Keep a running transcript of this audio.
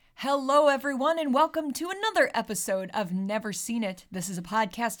Hello, everyone, and welcome to another episode of Never Seen It. This is a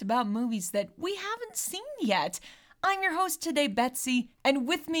podcast about movies that we haven't seen yet. I'm your host today, Betsy, and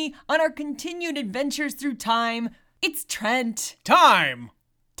with me on our continued adventures through time, it's Trent. Time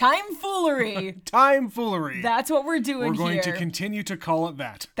Foolery. Time foolery. That's what we're doing here. We're going to continue to call it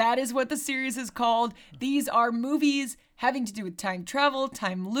that. That is what the series is called. These are movies having to do with time travel,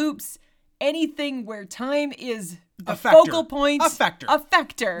 time loops, anything where time is the focal point. A factor. A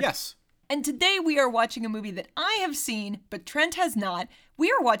factor. Yes. And today we are watching a movie that I have seen, but Trent has not. We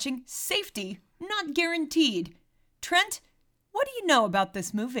are watching Safety, Not Guaranteed. Trent, what do you know about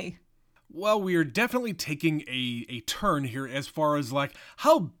this movie? Well, we are definitely taking a turn here as far as like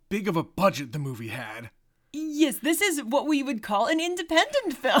how big of a budget the movie had. Yes, this is what we would call an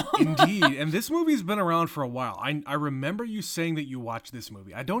independent film. Indeed, and this movie's been around for a while. I remember you saying that you watched this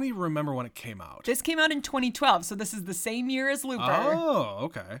movie. I don't even remember when it came out. This came out in 2012, so this is the same year as Looper. Oh,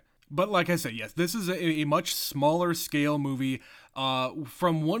 okay. But like I said, yes, this is a much smaller scale movie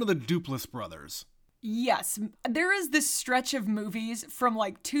from one of the Duplass brothers. Yes, there is this stretch of movies from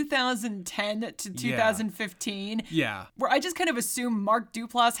like 2010 to 2015. Yeah. Where I just kind of assume Mark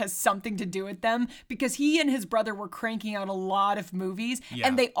Duplass has something to do with them because he and his brother were cranking out a lot of movies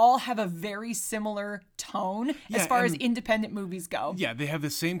and they all have a very similar tone as far as independent movies go. Yeah, they have the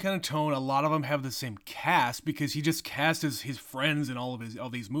same kind of tone. A lot of them have the same cast because he just cast his friends in all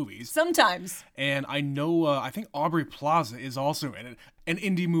these movies. Sometimes. And I know, I think Aubrey Plaza is also in it. An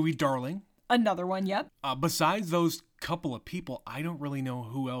indie movie darling. Another one, yep. Besides those couple of people, I don't really know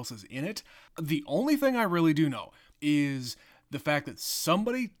who else is in it. The only thing I really do know is the fact that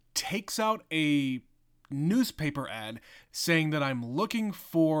somebody takes out a newspaper ad saying that I'm looking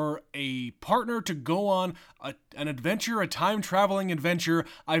for a partner to go on an adventure, a time-traveling adventure.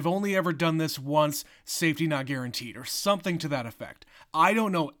 I've only ever done this once, safety not guaranteed, or something to that effect. I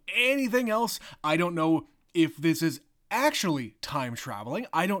don't know anything else. I don't know if this is actually time traveling.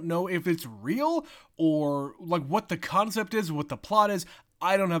 I don't know if it's real or like what the concept is, what the plot is.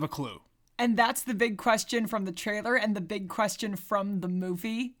 I don't have a clue. And that's the big question from the trailer and the big question from the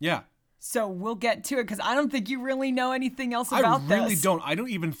movie. Yeah. So we'll get to it because I don't think you really know anything else about this. I really don't. I don't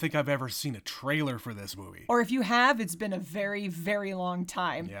even think I've ever seen a trailer for this movie. Or if you have, it's been a very, very long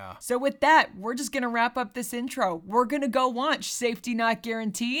time. Yeah. So with that, we're just going to wrap up this intro. We're going to go watch Safety Not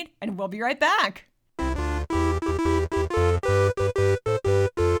Guaranteed, and we'll be right back.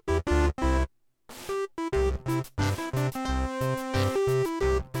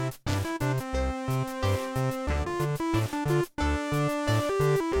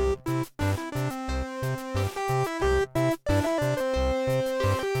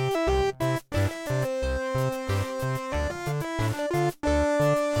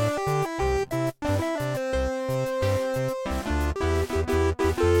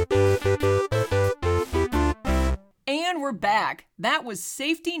 Back. That was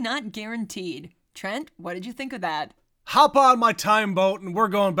Safety Not Guaranteed. Trent, what did you think of that? Hop on my time boat and we're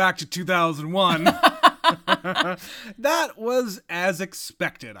going back to 2001. That was as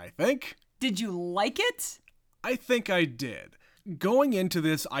expected, I think. Did you like it? I think I did. Going into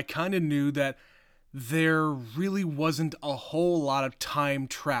this, I kind of knew that there really wasn't a whole lot of time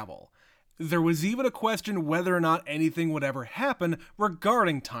travel. There was even a question whether or not anything would ever happen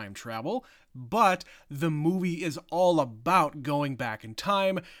regarding time travel, but the movie is all about going back in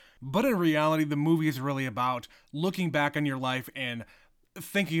time. But in reality, the movie is really about looking back on your life and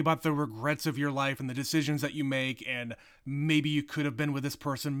thinking about the regrets of your life and the decisions that you make, and maybe you could have been with this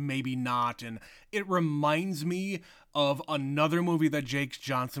person, maybe not. And it reminds me of another movie that Jake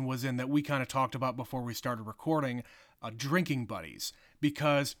Johnson was in that we kind of talked about before we started recording, Drinking Buddies,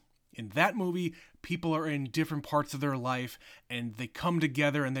 because in that movie, people are in different parts of their life and they come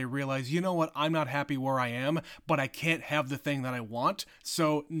together and they realize, you know what, I'm not happy where I am, but I can't have the thing that I want,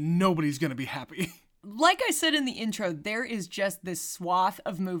 so nobody's going to be happy. Like I said in the intro, there is just this swath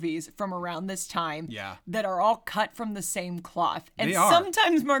of movies from around this time that are all cut from the same cloth. And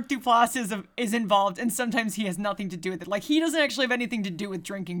sometimes Mark Duplass is involved and sometimes he has nothing to do with it. Like, he doesn't actually have anything to do with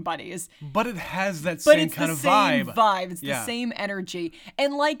Drinking Buddies. But it has that same kind of vibe. It's the same energy.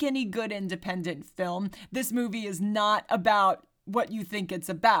 And like any good independent film, this movie is not about what you think it's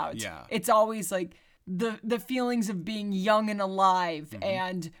about. Yeah. It's always like the feelings of being young and alive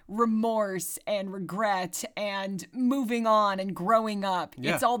and remorse and regret and moving on and growing up.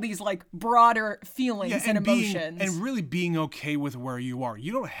 Yeah. It's all these like broader feelings and emotions. And really being okay with where you are.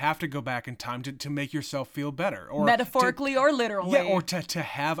 You don't have to go back in time to make yourself feel better. Or metaphorically or literally. Yeah, or to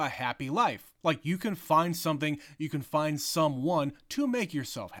have a happy life. Like, you can find something, you can find someone to make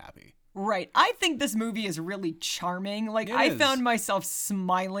yourself happy. Right. I think this movie is really charming. I found myself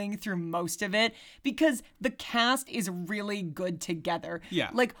smiling through most of it because the cast is really good together. Yeah.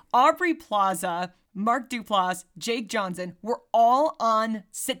 Aubrey Plaza, Mark Duplass, Jake Johnson were all on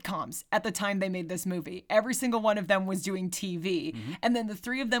sitcoms at the time they made this movie. Every single one of them was doing TV. Mm-hmm. And then the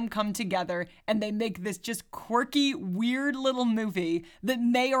three of them come together and they make this just quirky, weird little movie that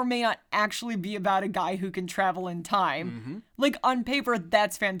may or may not actually be about a guy who can travel in time. Mm-hmm. On paper,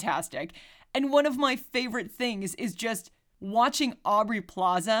 that's fantastic. And one of my favorite things is just watching Aubrey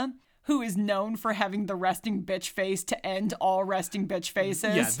Plaza, who is known for having the resting bitch face to end all resting bitch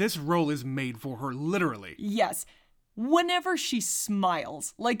faces. Yeah, this role is made for her, literally. Yes. Whenever she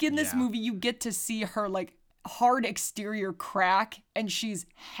smiles, in this movie, you get to see her, hard exterior crack, and she's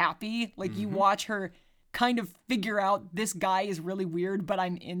happy. You watch her kind of figure out this guy is really weird, but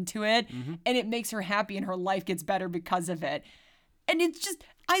I'm into it. Mm-hmm. And it makes her happy, and her life gets better because of it. And it's just,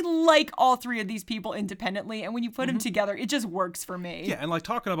 I like all three of these people independently, and when you put them together, it just works for me. Yeah, and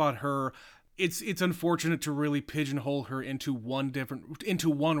talking about her, it's unfortunate to really pigeonhole her into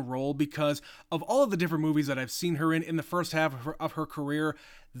one role because of all of the different movies that I've seen her in the first half of her career.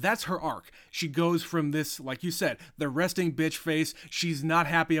 That's her arc. She goes from this, like you said, the resting bitch face. She's not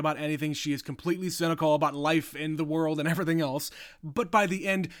happy about anything. She is completely cynical about life and the world and everything else. But by the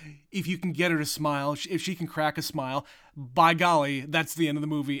end, if you can get her to smile, if she can crack a smile, by golly, that's the end of the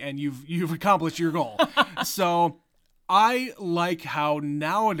movie and you've accomplished your goal. So I like how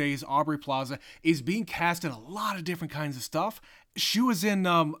nowadays Aubrey Plaza is being cast in a lot of different kinds of stuff. She was in,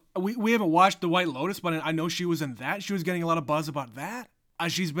 we haven't watched The White Lotus, but I know she was in that. She was getting a lot of buzz about that.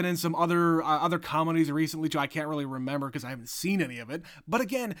 She's been in some other comedies recently too. I can't really remember because I haven't seen any of it. But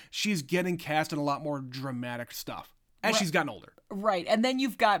again, she's getting cast in a lot more dramatic stuff as she's gotten older. Right. And then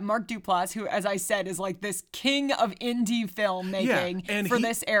you've got Mark Duplass, who, as I said, is this king of indie filmmaking for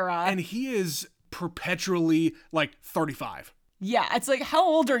this era. And he is perpetually 35. Yeah, it's how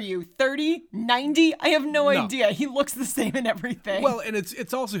old are you? 30? 90? I have no idea. He looks the same in everything. Well, and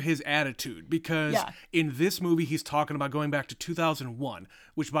it's also his attitude because in this movie he's talking about going back to 2001,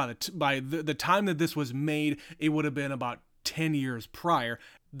 which by the time that this was made, it would have been about 10 years prior.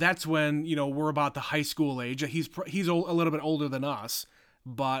 That's when, we're about the high school age. He's a little bit older than us,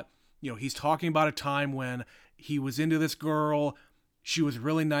 but he's talking about a time when he was into this girl. She was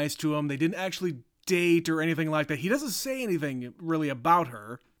really nice to him. They didn't actually date or anything like that. He doesn't say anything really about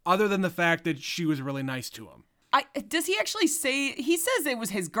her other than the fact that she was really nice to him. Does he actually say, he says it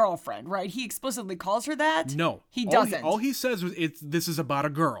was his girlfriend, right? He explicitly calls her that? No. He doesn't. All he says was, this is about a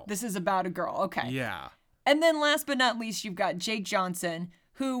girl. This is about a girl, okay. Yeah. And then last but not least, you've got Jake Johnson,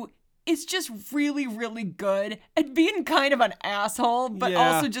 who is just really, really good at being kind of an asshole, but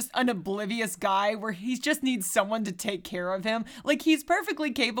also just an oblivious guy where he just needs someone to take care of him. He's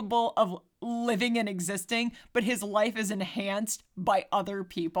perfectly capable of living and existing, but his life is enhanced by other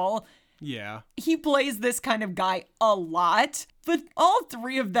people. Yeah. He plays this kind of guy a lot, but all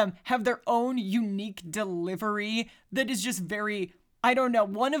three of them have their own unique delivery that is just very, I don't know,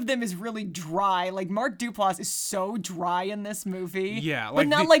 one of them is really dry. Mark Duplass is so dry in this movie. Yeah. But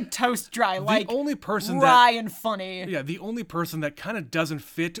not toast dry, the only person dry and funny. Yeah, the only person that kind of doesn't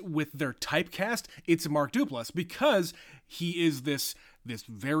fit with their typecast, it's Mark Duplass, because he is this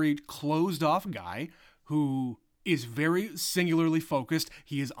very closed-off guy who is very singularly focused.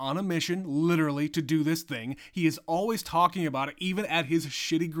 He is on a mission, literally, to do this thing. He is always talking about it, even at his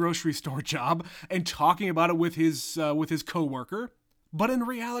shitty grocery store job, and talking about it with his coworker. But in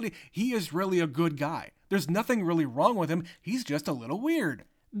reality, he is really a good guy. There's nothing really wrong with him. He's just a little weird.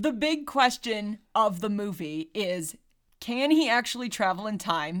 The big question of the movie is, can he actually travel in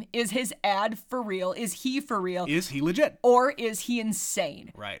time? Is his ad for real? Is he for real? Is he legit? Or is he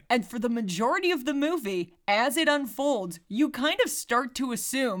insane? Right. And for the majority of the movie, as it unfolds, you kind of start to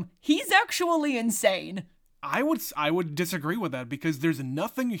assume he's actually insane. I would disagree with that because there's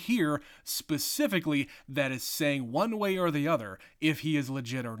nothing here specifically that is saying one way or the other if he is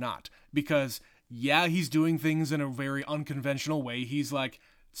legit or not. Because, he's doing things in a very unconventional way. He's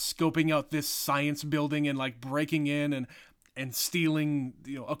scoping out this science building and breaking in and stealing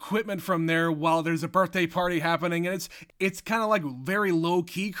equipment from there while there's a birthday party happening, and it's kind of very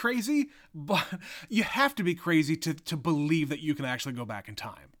low-key crazy, but you have to be crazy to believe that you can actually go back in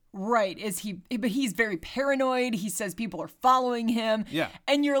time. Right. But he's very paranoid. He says people are following him. Yeah.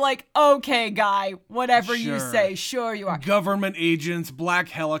 And you're like, okay, guy, whatever you say, sure you are. Government agents, black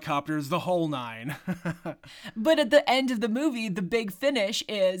helicopters, the whole nine. But at the end of the movie, the big finish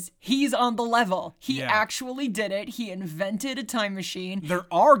is he's on the level. He actually did it. He invented a time machine. There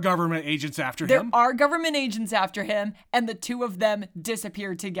are government agents after him. There are government agents after him, and the two of them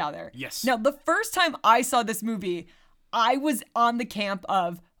disappeared together. Yes. Now, the first time I saw this movie, I was on the camp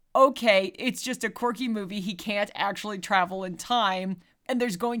of, okay, it's just a quirky movie. He can't actually travel in time, and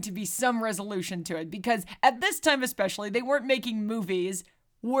there's going to be some resolution to it. Because at this time especially, they weren't making movies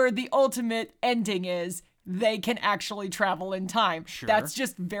where the ultimate ending is they can actually travel in time. Sure. That's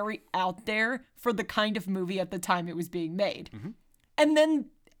just very out there for the kind of movie at the time it was being made. Mm-hmm. And then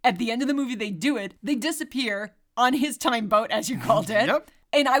at the end of the movie, they do it. They disappear on his time boat, as you called it. Yep.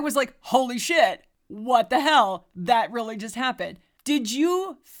 And I was like, holy shit, what the hell? That really just happened. Did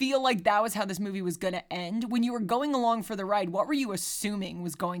you feel like that was how this movie was going to end? When you were going along for the ride, what were you assuming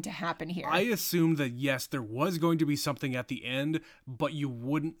was going to happen here? I assumed that, yes, there was going to be something at the end, but you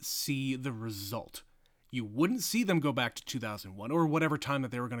wouldn't see the result. You wouldn't see them go back to 2001 or whatever time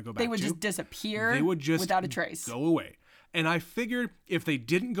that they were going to go back to. They would just disappear without a trace. Go away. And I figured if they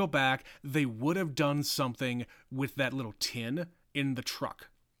didn't go back, they would have done something with that little tin in the truck,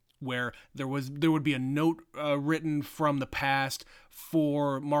 where there would be a note written from the past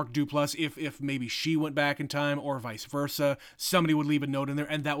for Mark Duplass if maybe she went back in time or vice versa. Somebody would leave a note in there,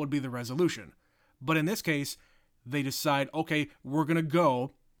 and that would be the resolution. But in this case, they decide, okay, we're going to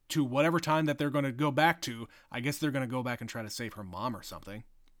go to whatever time that they're going to go back to. I guess they're going to go back and try to save her mom or something.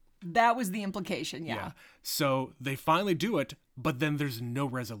 That was the implication, yeah. So they finally do it, but then there's no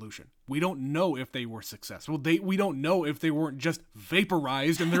resolution. We don't know if they were successful. We don't know if they weren't just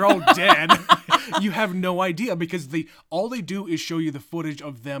vaporized and they're all dead. You have no idea because all they do is show you the footage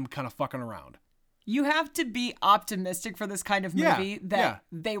of them kind of fucking around. You have to be optimistic for this kind of movie that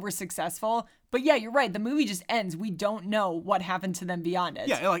they were successful. But yeah, you're right. The movie just ends. We don't know what happened to them beyond it.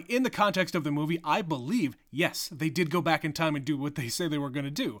 Yeah, like in the context of the movie, I believe, yes, they did go back in time and do what they say they were going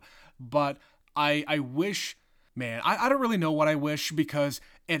to do. But I wish, man, I don't really know what I wish, because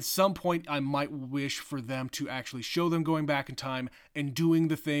at some point I might wish for them to actually show them going back in time and doing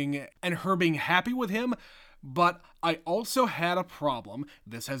the thing and her being happy with him. But I also had a problem.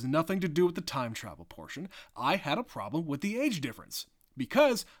 This has nothing to do with the time travel portion. I had a problem with the age difference.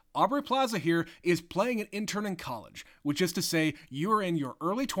 Because Aubrey Plaza here is playing an intern in college, which is to say you are in your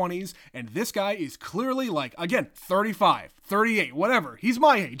early 20s, and this guy is clearly like, again, 35, 38, whatever. He's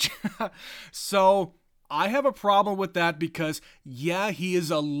my age. So I have a problem with that because, yeah, he is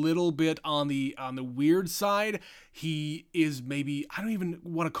a little bit on the weird side. He is maybe, I don't even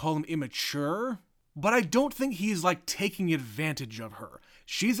want to call him immature, but I don't think he's like taking advantage of her.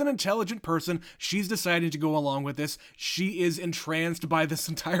 She's an intelligent person. She's decided to go along with this. She is entranced by this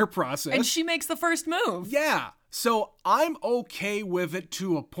entire process. And she makes the first move. Yeah. So I'm okay with it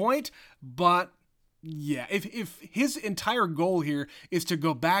to a point, but yeah, if his entire goal here is to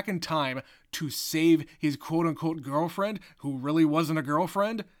go back in time to save his quote-unquote girlfriend, who really wasn't a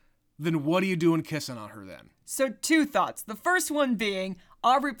girlfriend, then what are you doing kissing on her then? So 2 thoughts. The first one being,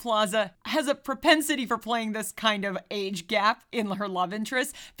 Aubrey Plaza has a propensity for playing this kind of age gap in her love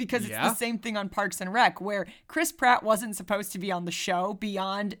interest, because it's the same thing on Parks and Rec, where Chris Pratt wasn't supposed to be on the show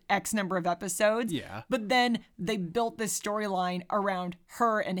beyond X number of episodes. Yeah. But then they built this storyline around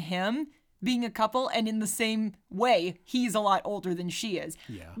her and him being a couple, and in the same way, he's a lot older than she is.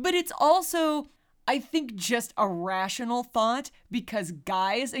 Yeah. But it's also, I think, just a rational thought, because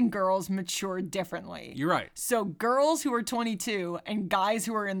guys and girls mature differently. You're right. So girls who are 22 and guys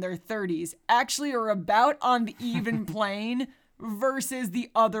who are in their 30s actually are about on the even plane versus the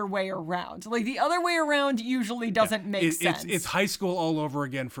other way around. Like, the other way around usually doesn't make sense. It's high school all over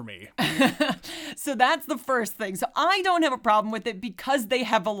again for me. So that's the first thing. So I don't have a problem with it because they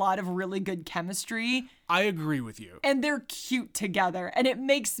have a lot of really good chemistry. I agree with you. And they're cute together, and it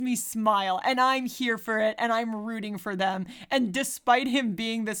makes me smile, and I'm here for it, and I'm rooting for them. And despite him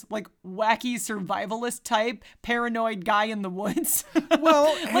being this like wacky survivalist type, paranoid guy in the woods,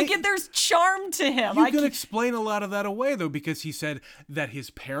 well, like, there's charm to him. You can explain a lot of that away, though, because he said that his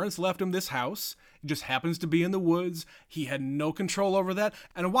parents left him this house. It just happens to be in the woods. He had no control over that.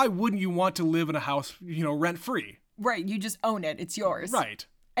 And why wouldn't you want to live in a house, rent free? Right. You just own it. It's yours. Right.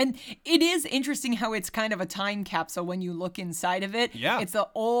 And it is interesting how it's kind of a time capsule when you look inside of it. Yeah. It's the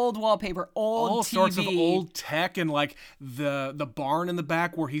old wallpaper, old all TV. sorts of old tech, and like the barn in the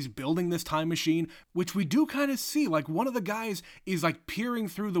back where he's building this time machine, which we do kind of see. Like one of the guys is like peering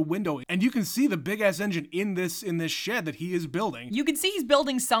through the window, and you can see the big ass engine in this shed that he is building. You can see he's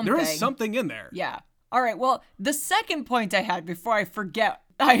building something. There is something in there. Yeah. All right. Well, the second point I had before I forget,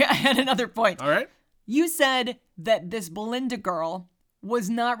 I had another point. All right. You said that this Belinda girl was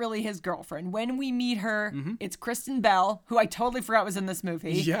not really his girlfriend. When we meet her, it's Kristen Bell, who I totally forgot was in this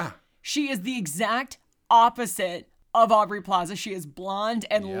movie. Yeah. She is the exact opposite of Aubrey Plaza. She is blonde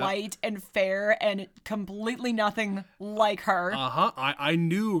and light and fair and completely nothing like her. I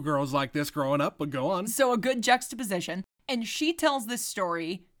knew girls like this growing up, but go on. So a good juxtaposition. And she tells this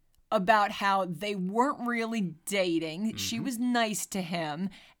story about how they weren't really dating. She was nice to him,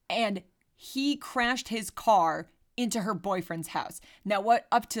 and he crashed his car into her boyfriend's house. Now, what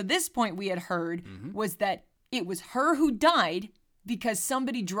up to this point we had heard was that it was her who died because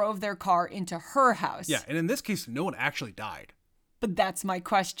somebody drove their car into her house. Yeah, and in this case, no one actually died. But that's my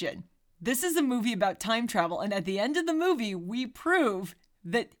question. This is a movie about time travel, and at the end of the movie, we prove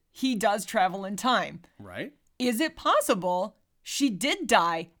that he does travel in time. Right. Is it possible she did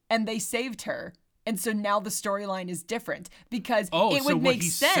die and they saved her? And so now the storyline is different because it would make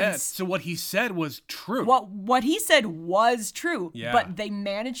sense. So what he said was true. What he said was true, Yeah. but they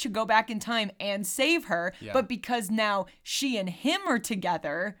managed to go back in time and save her. Yeah. But because now she and him are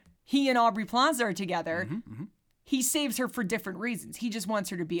together, he and Aubrey Plaza are together, he saves her for different reasons. He just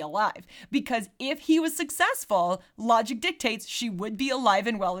wants her to be alive. Because if he was successful, logic dictates she would be alive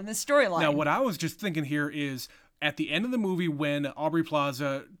and well in the storyline. Now, what I was just thinking here is at the end of the movie when Aubrey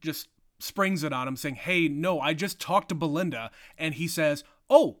Plaza just springs it on him saying, hey, no, I just talked to Belinda. And he says,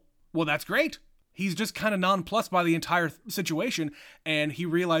 oh, well, that's great. He's just kind of nonplussed by the entire situation. And he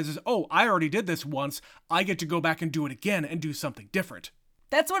realizes, oh, I already did this once. I get to go back and do it again and do something different.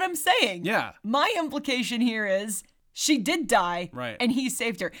 That's what I'm saying. Yeah. My implication here is she did die, right, and he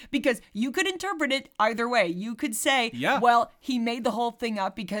saved her. Because you could interpret it either way. You could say, well, he made the whole thing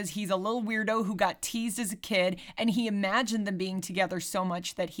up because he's a little weirdo who got teased as a kid, and he imagined them being together so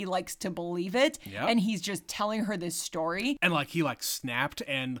much that he likes to believe it, and he's just telling her this story. And like he like snapped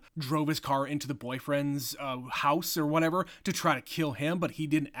and drove his car into the boyfriend's house or whatever to try to kill him, but he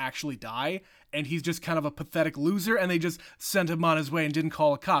didn't actually die. And he's just kind of a pathetic loser, and they just sent him on his way and didn't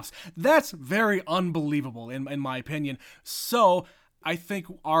call the cops. That's very unbelievable, in my opinion. So I think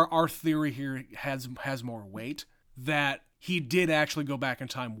our theory here has more weight, that he did actually go back in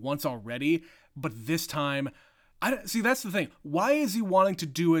time once already, but this time, see, that's the thing. Why is he wanting to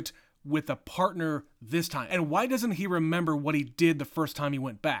do it with a partner this time? And why doesn't he remember what he did the first time he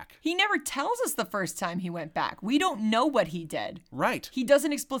went back? He never tells us the first time he went back. We don't know what he did. Right. He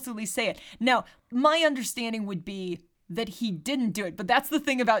doesn't explicitly say it. Now, my understanding would be that he didn't do it, but that's the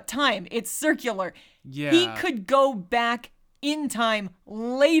thing about time. It's circular. Yeah. He could go back in time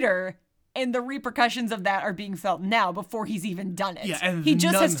later, and the repercussions of that are being felt now before he's even done it. Yeah, and he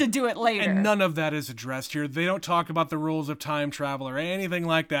just has to do it later. And none of that is addressed here. They don't talk about the rules of time travel or anything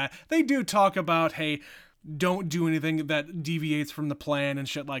like that. They do talk about, hey, don't do anything that deviates from the plan and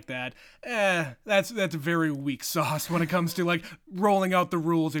shit like that. That's very weak sauce when it comes to like rolling out the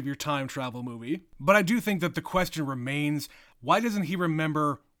rules of your time travel movie. But I do think that the question remains, why doesn't he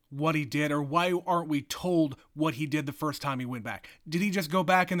remember what he did, or why aren't we told what he did the first time he went back? Did he just go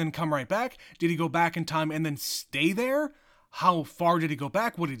back and then come right back? Did he go back in time and then stay there? How far did he go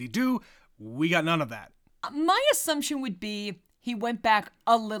back? What did he do? We got none of that. My assumption would be he went back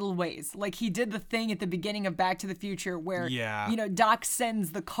a little ways. Like he did the thing at the beginning of Back to the Future where, Doc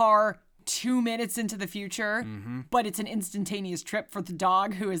sends the car 2 minutes into the future, but it's an instantaneous trip for the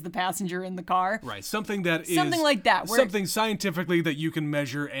dog who is the passenger in the car. Right. Something like that. Something scientifically that you can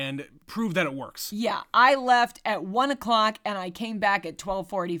measure and prove that it works. Yeah. I left at 1 o'clock and I came back at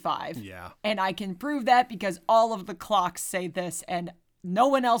 12:45. Yeah. And I can prove that because all of the clocks say this and no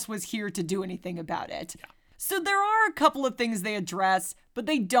one else was here to do anything about it. Yeah. So there are a couple of things they address, but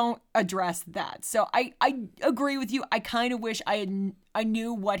they don't address that. So I agree with you. I kind of wish I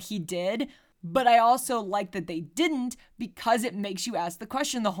knew what he did, but I also like that they didn't because it makes you ask the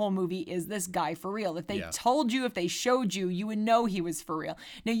question the whole movie, is this guy for real? If they told you, if they showed you, you would know he was for real.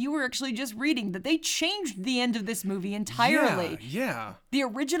 Now, you were actually just reading that they changed the end of this movie entirely. Yeah. The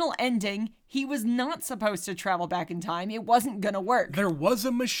original ending, he was not supposed to travel back in time. It wasn't going to work. There was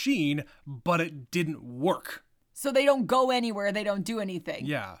a machine, but it didn't work. So they don't go anywhere. They don't do anything.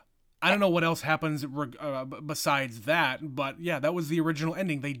 Yeah. I don't know what else happens besides that, but yeah, that was the original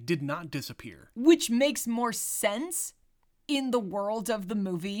ending. They did not disappear. Which makes more sense in the world of the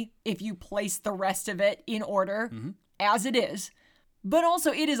movie if you place the rest of it in order as it is. But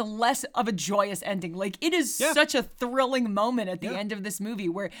also, it is less of a joyous ending. Like, it is such a thrilling moment at the end of this movie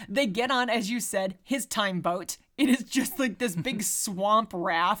where they get on, as you said, his time boat. It is just like this big swamp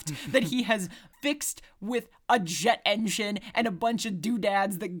raft that he has fixed with a jet engine and a bunch of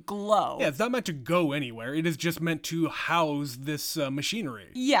doodads that glow. Yeah, it's not meant to go anywhere. It is just meant to house this machinery.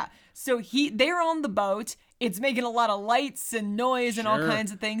 Yeah, so they're on the boat. It's making a lot of lights and noise and all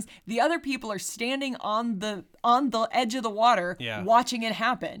kinds of things. The other people are standing on the edge of the water watching it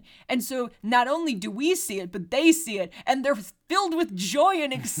happen. And so not only do we see it, but they see it. And they're filled with joy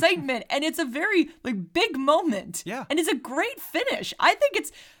and excitement. And it's a very big moment. Yeah. And it's a great finish. I think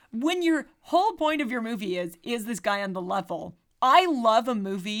it's when your whole point of your movie is this guy on the level. I love a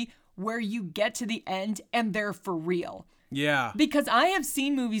movie where you get to the end and they're for real. Yeah. Because I have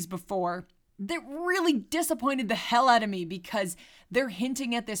seen movies before that really disappointed the hell out of me because they're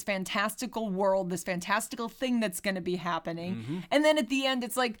hinting at this fantastical world, this fantastical thing that's going to be happening. And then at the end,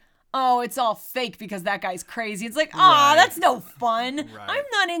 it's like, oh, it's all fake because that guy's crazy. It's like, that's no fun. Right. I'm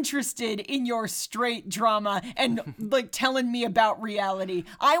not interested in your straight drama and telling me about reality.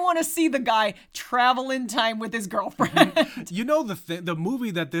 I want to see the guy travel in time with his girlfriend. You know, the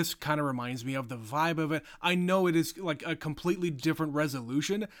movie that this kind of reminds me of, the vibe of it, I know it is like a completely different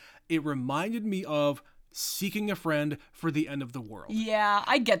resolution. It reminded me of Seeking a Friend for the End of the World. Yeah,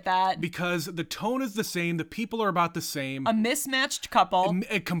 I get that. Because the tone is the same, the people are about the same. A mismatched couple.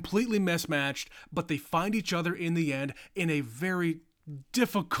 Completely mismatched, but they find each other in the end in a very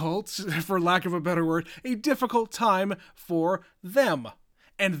difficult, for lack of a better word, a difficult time for them.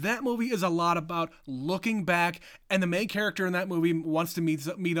 And that movie is a lot about looking back, and the main character in that movie wants to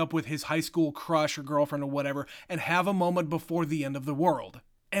meet up with his high school crush or girlfriend or whatever and have a moment before the end of the world.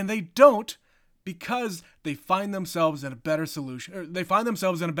 And they don't, because they find themselves in a better solution, or they find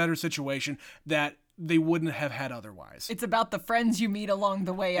themselves in a better situation that they wouldn't have had otherwise. It's about the friends you meet along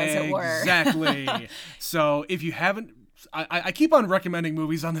the way, as it were. Exactly. So if you haven't, I keep on recommending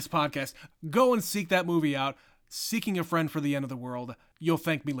movies on this podcast. Go and seek that movie out. Seeking a Friend for the End of the World. You'll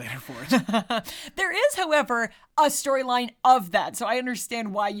thank me later for it. There is, however, a storyline of that, so I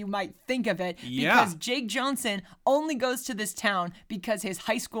understand why you might think of it. Yeah. Because Jake Johnson only goes to this town because his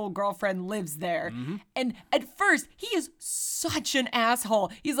high school girlfriend lives there. And at first, he is such an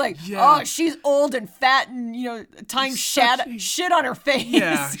asshole. He's like, oh, she's old and fat and, time shit on her face.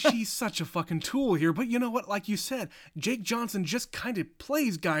 Yeah, she's such a fucking tool here. But you know what? Like you said, Jake Johnson just kind of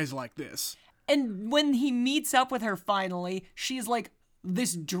plays guys like this. And when he meets up with her finally, she's like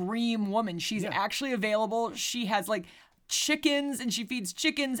this dream woman. She's actually available. She has chickens and she feeds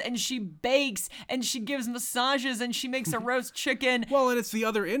chickens and she bakes and she gives massages and she makes a roast chicken. Well, and it's the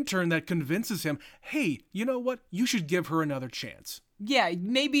other intern that convinces him, hey, you know what? You should give her another chance. Yeah,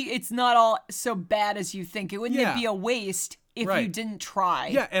 maybe it's not all so bad as you think. It wouldn't be a waste if you didn't try.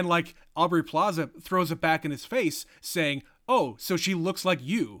 Yeah, and Aubrey Plaza throws it back in his face saying, oh, so she looks like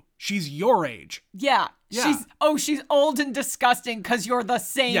you. She's your age. Yeah. She's old and disgusting because you're the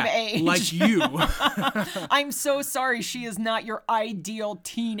same age. Like you. I'm so sorry she is not your ideal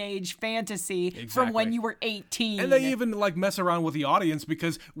teenage fantasy from when you were 18. And they even mess around with the audience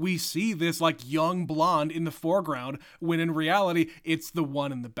because we see this young blonde in the foreground when in reality it's the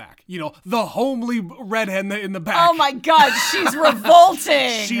one in the back. The homely redhead in the back. Oh my God, she's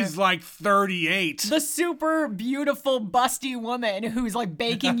revolting. She's 38. The super beautiful busty woman who's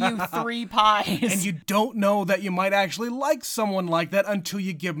baking you 3 pies. And you don't know that you might actually like someone like that until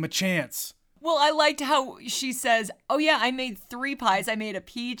you give them a chance. Well, I liked how she says, oh yeah, I made 3 pies. I made a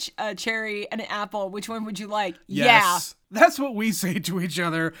peach, a cherry, and an apple. Which one would you like? Yes. Yeah. That's what we say to each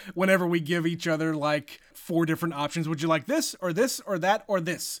other whenever we give each other 4 different options. Would you like this or that or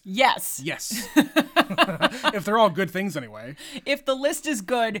this? Yes. Yes. If they're all good things anyway. If the list is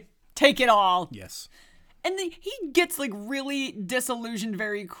good, take it all. Yes. And then he gets really disillusioned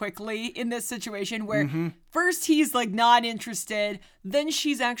very quickly in this situation where first he's not interested, then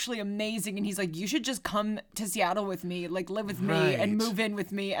she's actually amazing and he's like, you should just come to Seattle with me, live with me and move in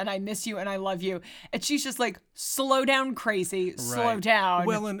with me and I miss you and I love you. And she's just slow down, crazy, slow down.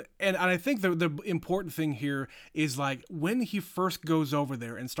 Well, and I think the important thing here is when he first goes over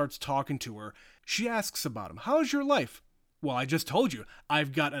there and starts talking to her, she asks about him. How's your life? Well, I just told you,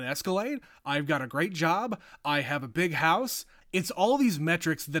 I've got an Escalade, I've got a great job, I have a big house. It's all these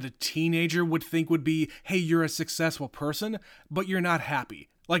metrics that a teenager would think would be, hey, you're a successful person, but you're not happy.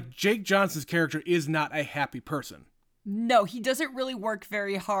 Jake Johnson's character is not a happy person. No, he doesn't really work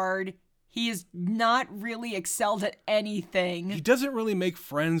very hard. He is not really excelled at anything. He doesn't really make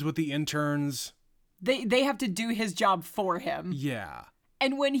friends with the interns. They have to do his job for him. Yeah.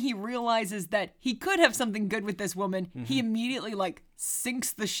 And when he realizes that he could have something good with this woman, he immediately, like,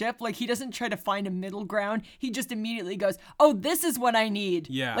 sinks the ship. Like, he doesn't try to find a middle ground. He just immediately goes, oh, this is what I need.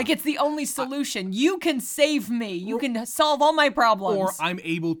 Yeah. Like, it's the only solution. You can save me. You can solve all my problems. Or I'm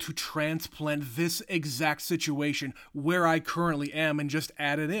able to transplant this exact situation where I currently am and just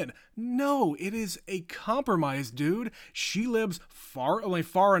add it in. No, it is a compromise, dude. She lives far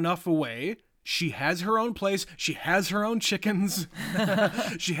enough away. She has her own place. She has her own chickens.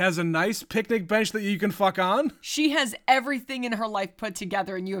 She has a nice picnic bench that you can fuck on. She has everything in her life put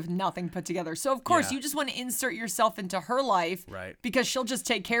together and you have nothing put together. So, of course, you just want to insert yourself into her life. Right. Because she'll just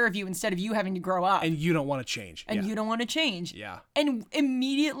take care of you instead of you having to grow up. And you don't want to change. And you don't want to change. Yeah. And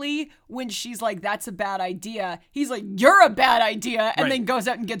immediately when she's like, that's a bad idea, he's like, you're a bad idea. And then goes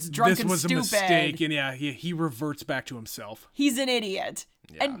out and gets drunk and stupid. This was a mistake. And he reverts back to himself. He's an idiot.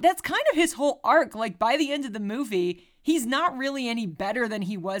 Yeah. And that's kind of his whole arc. Like, by the end of the movie, he's not really any better than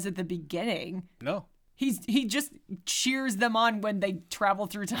he was at the beginning. No. He just cheers them on when they travel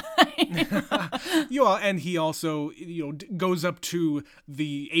through time. And he also, goes up to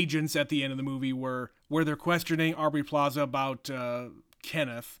the agents at the end of the movie where they're questioning Aubrey Plaza about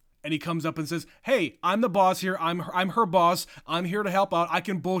Kenneth. And he comes up and says, hey, I'm the boss here. I'm her boss. I'm here to help out. I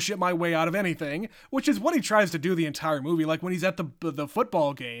can bullshit my way out of anything, which is what he tries to do the entire movie. Like when he's at the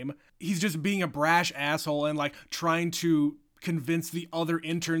football game, he's just being a brash asshole and like trying to convince the other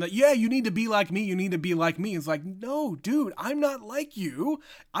intern that, yeah, you need to be like me. You need to be like me. It's like, no, dude, I'm not like you.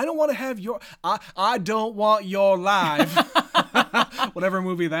 I don't want to have I don't want your life. Whatever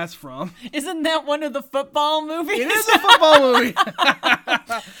movie that's from. Isn't that one of the football movies? It is a football movie.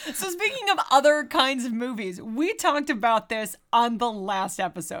 So speaking of other kinds of movies, we talked about this on the last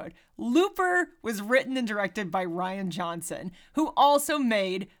episode. Looper was written and directed by Rian Johnson, who also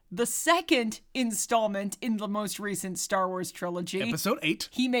made the second installment in the most recent Star Wars trilogy. Episode 8.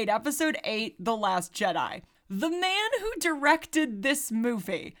 He made Episode 8, The Last Jedi. The man who directed this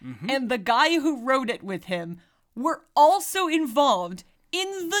movie and the guy who wrote it with him were also involved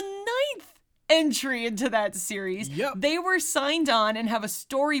in the 9th entry into that series. Yep. They were signed on and have a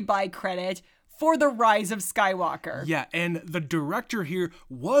story by credit for The Rise of Skywalker. Yeah, and the director here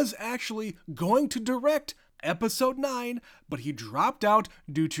was actually going to direct Episode 9, but he dropped out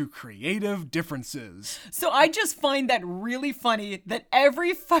due to creative differences. So I just find that really funny that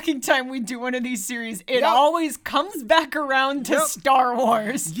every fucking time we do one of these series, it always comes back around to Star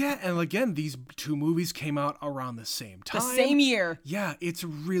Wars. Yeah, and again, these two movies came out around the same time. The same year. Yeah, it's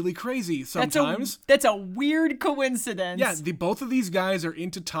really crazy sometimes. That's a weird coincidence. Yeah, both of these guys are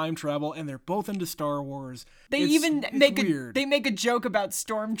into time travel, and they're both into Star Wars. They make a joke about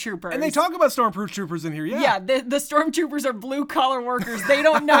stormtroopers. And they talk about stormtroopers in here, Yeah, the stormtroopers are blue-collar workers. They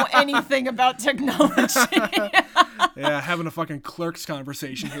don't know anything about technology. Yeah, having a fucking Clerks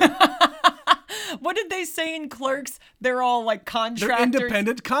conversation here. What did they say in Clerks? They're all like contractors. They're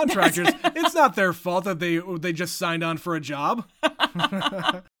independent contractors. It's not their fault that they just signed on for a job.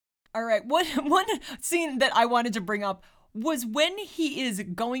 All right, one scene that I wanted to bring up was when he is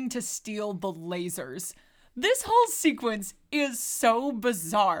going to steal the lasers. This whole sequence is so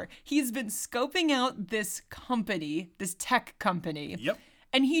bizarre. He's been scoping out this company, this tech company. Yep.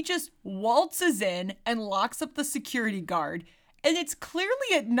 And he just waltzes in and locks up the security guard. And it's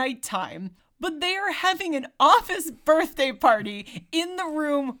clearly at nighttime, but they are having an office birthday party in the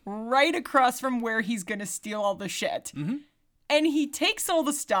room right across from where he's going to steal all the shit. Mm-hmm. And he takes all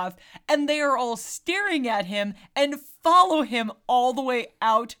the stuff, and they are all staring at him and follow him all the way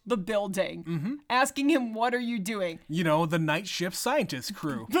out the building, asking him, what are you doing? The night shift scientist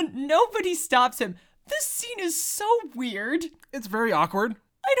crew. But nobody stops him. This scene is so weird. It's very awkward.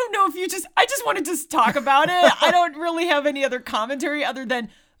 I don't know if I just wanted to talk about it. I don't really have any other commentary other than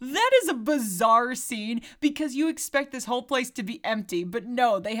that is a bizarre scene because you expect this whole place to be empty. But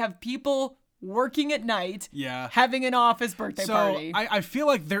no, they have people working at night, having an office birthday party. I feel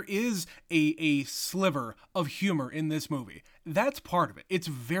like there is a sliver of humor in this movie. That's part of it. It's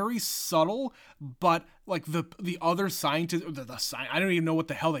very subtle, but like the other scientists, I don't even know what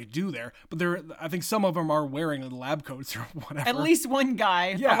the hell they do there, but I think some of them are wearing lab coats or whatever. At least one guy,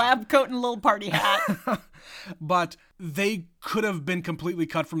 a lab coat and a little party hat. But they could have been completely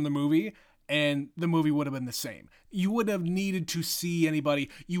cut from the movie, and the movie would have been the same. You wouldn't have needed to see anybody.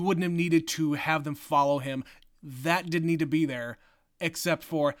 You wouldn't have needed to have them follow him. That didn't need to be there, except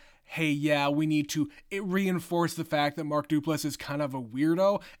for, hey, yeah, we need to reinforce the fact that Mark Duplass is kind of a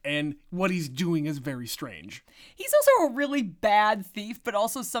weirdo and what he's doing is very strange. He's also a really bad thief, but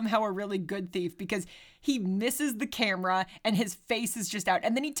also somehow a really good thief because he misses the camera and his face is just out.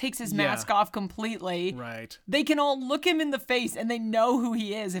 And then he takes his mask off completely. Right. They can all look him in the face and they know who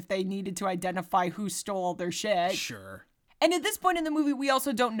he is if they needed to identify who stole their shit. Sure. And at this point in the movie, we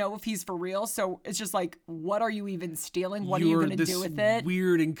also don't know if he's for real. So it's just like, what are you even stealing? What are you going to do with it?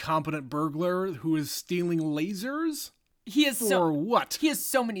 Weird, incompetent burglar who is stealing lasers? He is what? He has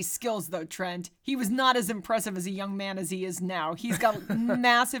so many skills, though, Trent. He was not as impressive as a young man as he is now. He's got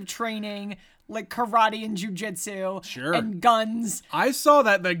massive training, like karate and jujitsu, and guns. I saw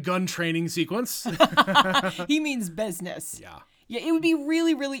that gun training sequence. He means business. Yeah. Yeah, it would be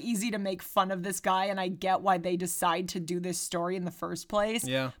really, really easy to make fun of this guy, and I get why they decide to do this story in the first place.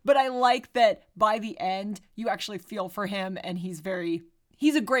 Yeah. But I like that by the end, you actually feel for him, and he's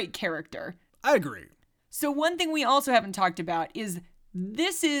a great character. I agree. So one thing we also haven't talked about is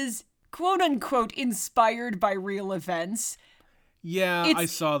this is quote-unquote inspired by real events. Yeah, I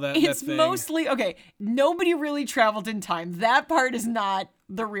saw that. It's that thing. mostly, okay, nobody really traveled in time. That part is not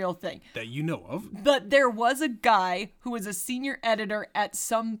the real thing. That you know of. But there was a guy who was a senior editor at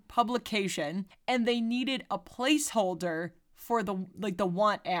some publication, and they needed a placeholder for the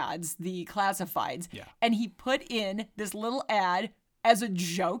want ads, the classifieds. Yeah. And he put in this little ad as a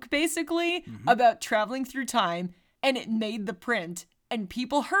joke, basically, about traveling through time, and it made the print. And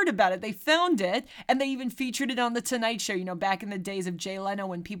people heard about it. They found it, and they even featured it on The Tonight Show, back in the days of Jay Leno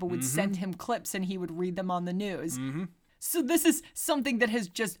when people would send him clips and he would read them on the news. So this is something that has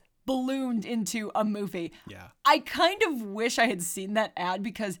just ballooned into a movie. Yeah. I kind of wish I had seen that ad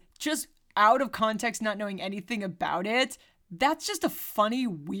because just out of context, not knowing anything about it, that's just a funny,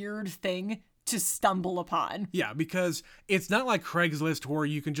 weird thing to stumble upon. Yeah, because it's not like Craigslist where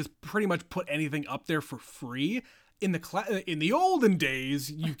you can just pretty much put anything up there for free. In the olden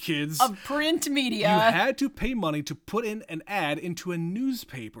days, you kids of print media, you had to pay money to put in an ad into a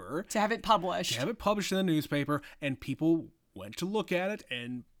newspaper to have it published. in the newspaper, and people went to look at it,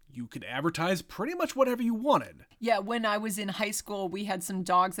 and you could advertise pretty much whatever you wanted. Yeah, when I was in high school, we had some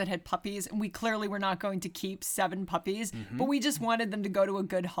dogs that had puppies, and we clearly were not going to keep 7 puppies, but we just wanted them to go to a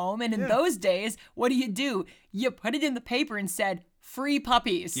good home. And in those days, what do? You put it in the paper and said, free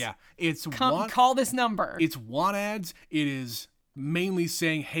puppies. Yeah, call this number. It's want ads. It is mainly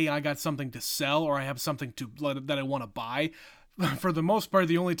saying, hey, I got something to sell, or I have something that I want to buy. For the most part,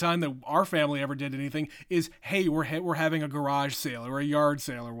 the only time that our family ever did anything is, hey, we're having a garage sale or a yard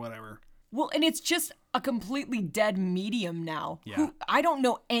sale or whatever. Well, and it's just a completely dead medium now. Yeah. I don't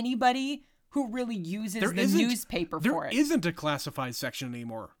know anybody who really uses the newspaper for it. There isn't a classified section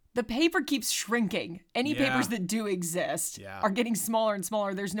anymore. The paper keeps shrinking. Any papers that do exist are getting smaller and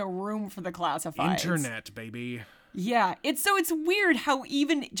smaller. There's no room for the classifieds. Internet, baby. Yeah. It's weird how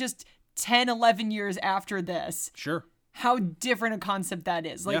even just 10, 11 years after this. Sure. How different a concept that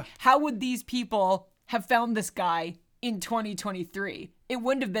is. How would these people have found this guy in 2023? It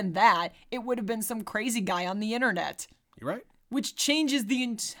wouldn't have been that. It would have been some crazy guy on the internet. You're right. Which changes the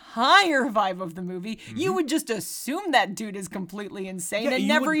entire vibe of the movie. You would just assume that dude is completely insane and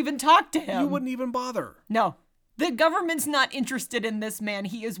never even talk to him. You wouldn't even bother. No. The government's not interested in this man.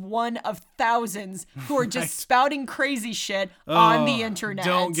 He is one of thousands who are just spouting crazy shit on the internet.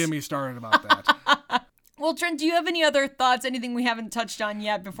 Don't get me started about that. Well, Trent, do you have any other thoughts, anything we haven't touched on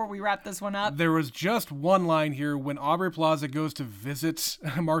yet before we wrap this one up? There was just one line here when Aubrey Plaza goes to visit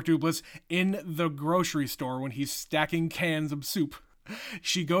Mark Duplass in the grocery store when he's stacking cans of soup.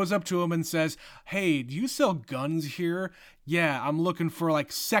 She goes up to him and says, hey, do you sell guns here? Yeah, I'm looking for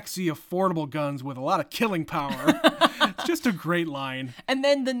sexy, affordable guns with a lot of killing power. It's just a great line. And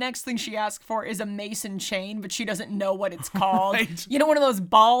then the next thing she asks for is a mason chain, but she doesn't know what it's called. Right. One of those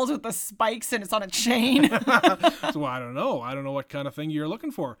balls with the spikes and it's on a chain? So I don't know. I don't know what kind of thing you're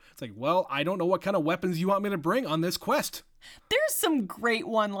looking for. It's well, I don't know what kind of weapons you want me to bring on this quest. There's some great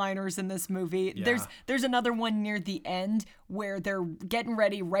one-liners in this movie. Yeah. There's another one near the end where they're getting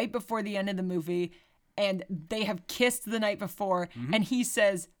ready right before the end of the movie, and they have kissed the night before, and he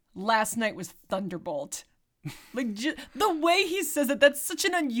says, last night was Thunderbolt. The way he says it, that's such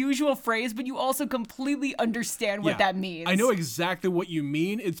an unusual phrase, but you also completely understand what that means. I know exactly what you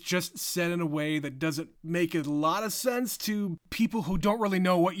mean. It's just said in a way that doesn't make a lot of sense to people who don't really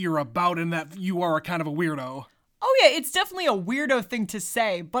know what you're about and that you are a kind of a weirdo. Oh yeah, it's definitely a weirdo thing to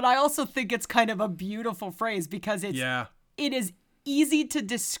say, but I also think it's kind of a beautiful phrase because it is easy to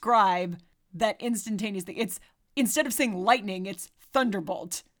describe that instantaneous thing. It's instead of saying lightning, it's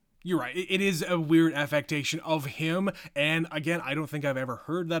thunderbolt. You're right. It is a weird affectation of him. And again, I don't think I've ever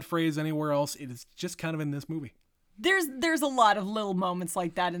heard that phrase anywhere else. It is just kind of in this movie. There's a lot of little moments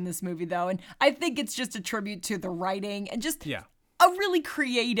like that in this movie, though. And I think it's just a tribute to the writing and just a really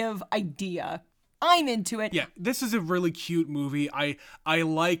creative idea. I'm into it. Yeah, this is a really cute movie. I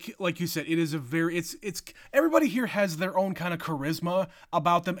like you said, it is a very, it's everybody here has their own kind of charisma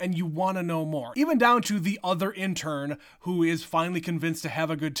about them, and you want to know more. Even down to the other intern who is finally convinced to have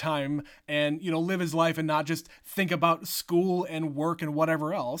a good time and, live his life and not just think about school and work and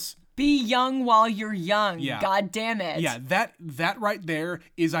whatever else. Be young while you're young. Yeah. God damn it. Yeah, that right there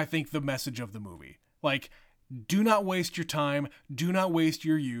is, I think, the message of the movie. Like, do not waste your time. Do not waste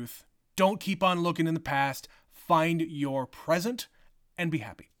your youth. Don't keep on looking in the past. Find your present and be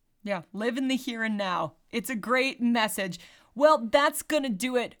happy. Yeah, live in the here and now. It's a great message. Well, that's going to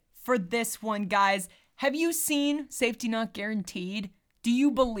do it for this one, guys. Have you seen Safety Not Guaranteed? Do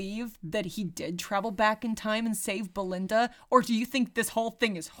you believe that he did travel back in time and save Belinda? Or do you think this whole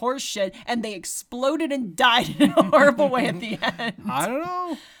thing is horseshit and they exploded and died in a horrible way at the end? I don't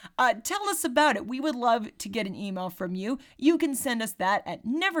know. Tell us about it. We would love to get an email from you. You can send us that at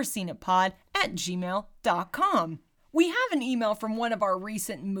neverseenitpod@gmail.com. We have an email from one of our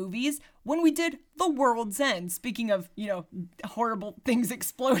recent movies when we did The World's End. Speaking of, horrible things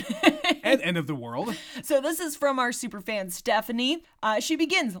exploding. And end of the world. So this is from our superfan, Stephanie. She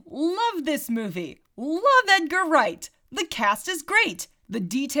begins, love this movie. Love Edgar Wright. The cast is great. The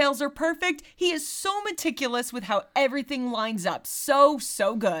details are perfect. He is so meticulous with how everything lines up. So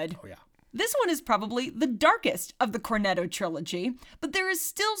good. Oh, yeah. This one is probably the darkest of the Cornetto trilogy, but there is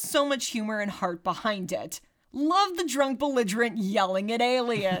still so much humor and heart behind it. Love the drunk belligerent yelling at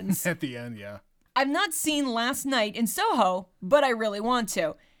aliens. At the end, yeah. I've not seen Last Night in Soho, but I really want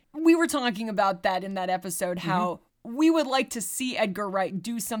to. We were talking about that in that episode, how we would like to see Edgar Wright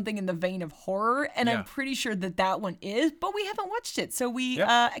do something in the vein of horror, and I'm pretty sure that one is, but we haven't watched it, so we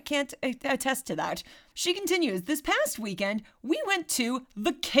can't attest to that. She continues, this past weekend, we went to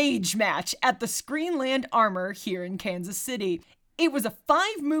The Cage Match at the Screenland Armour here in Kansas City. It was a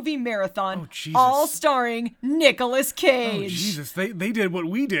 5-movie marathon, all starring Nicolas Cage. Oh, Jesus. They did what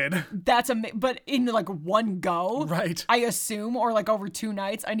we did. But in like one go. Right. I assume, or like over 2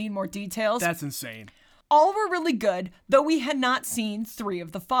 nights. I need more details. That's insane. All were really good, though we had not seen 3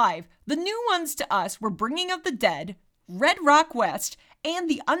 of the 5. The new ones to us were Bringing of the Dead, Red Rock West, and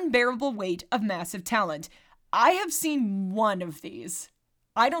The Unbearable Weight of Massive Talent. I have seen one of these.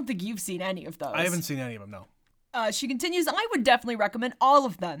 I don't think you've seen any of those. I haven't seen any of them, no. She continues, I would definitely recommend all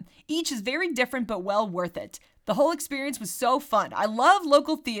of them. Each is very different but well worth it. The whole experience was so fun. I love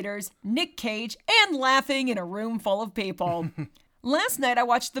local theaters, Nick Cage, and laughing in a room full of people. Last night I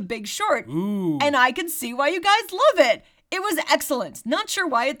watched The Big Short, and I can see why you guys love it. It was excellent. Not sure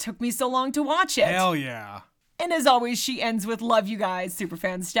why it took me so long to watch it. Hell yeah. And as always, she ends with love you guys,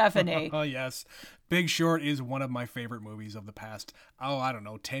 superfan Stephanie. Oh, yes. Big Short is one of my favorite movies of the past,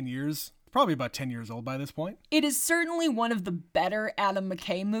 10 years. Probably about 10 years old by this point. It is certainly one of the better Adam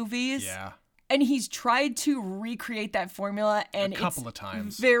McKay movies. Yeah. And he's tried to recreate that formula, and a couple of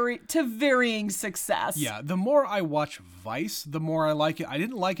times. To varying success. Yeah, the more I watch Vice, the more I like it. I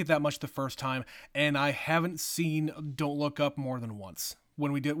didn't like it that much the first time, and I haven't seen Don't Look Up more than once.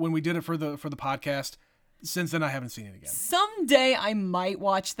 When we did it for the podcast, since then I haven't seen it again. Someday I might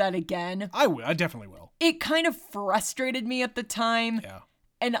watch that again. I will. I definitely will. It kind of frustrated me at the time. Yeah.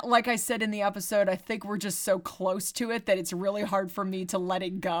 And like I said in the episode, I think we're just so close to it that it's really hard for me to let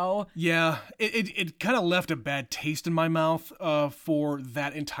it go. Yeah, it kind of left a bad taste in my mouth for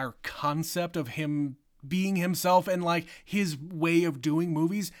that entire concept of him being himself and like his way of doing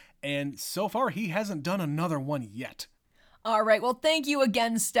movies. And so far, he hasn't done another one yet. All right, well, thank you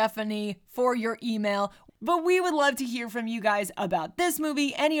again, Stephanie, for your email. But we would love to hear from you guys about this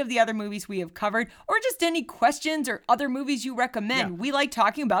movie, any of the other movies we have covered, or just any questions or other movies you recommend. Yeah. We like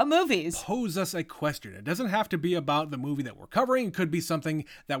talking about movies. Pose us a question. It doesn't have to be about the movie that we're covering. It could be something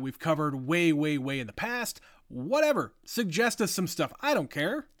that we've covered way, way, way in the past. Whatever. Suggest us some stuff. I don't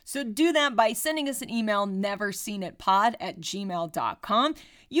care. So do that by sending us an email, neverseenitpod@gmail.com.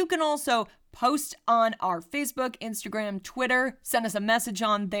 You can also post on our Facebook, Instagram, Twitter. Send us a message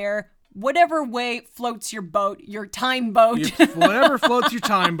on there. Whatever way floats your boat, your time boat. Whatever floats your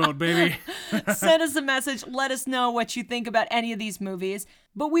time boat, baby. Send us a message. Let us know what you think about any of these movies.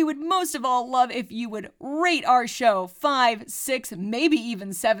 But we would most of all love if you would rate our show 5, 6, maybe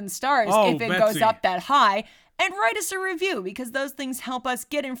even 7 stars if it goes up that high. And write us a review because those things help us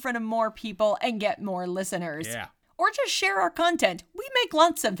get in front of more people and get more listeners. Yeah. Or just share our content. We make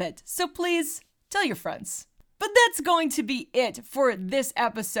lots of it. So please tell your friends. But that's going to be it for this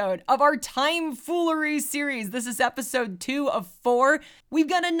episode of our Time Foolery series. This is episode 2 of 4. We've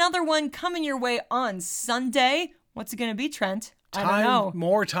got another one coming your way on Sunday. What's it going to be, Trent? I don't know.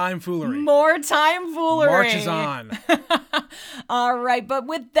 More time foolery. More time foolery. Marches on. All right, but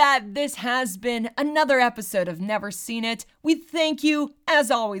with that, this has been another episode of Never Seen It. We thank you,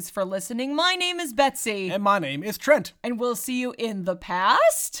 as always, for listening. My name is Betsy. And my name is Trent. And we'll see you in the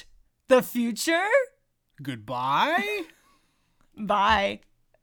past, the future. Goodbye. Bye.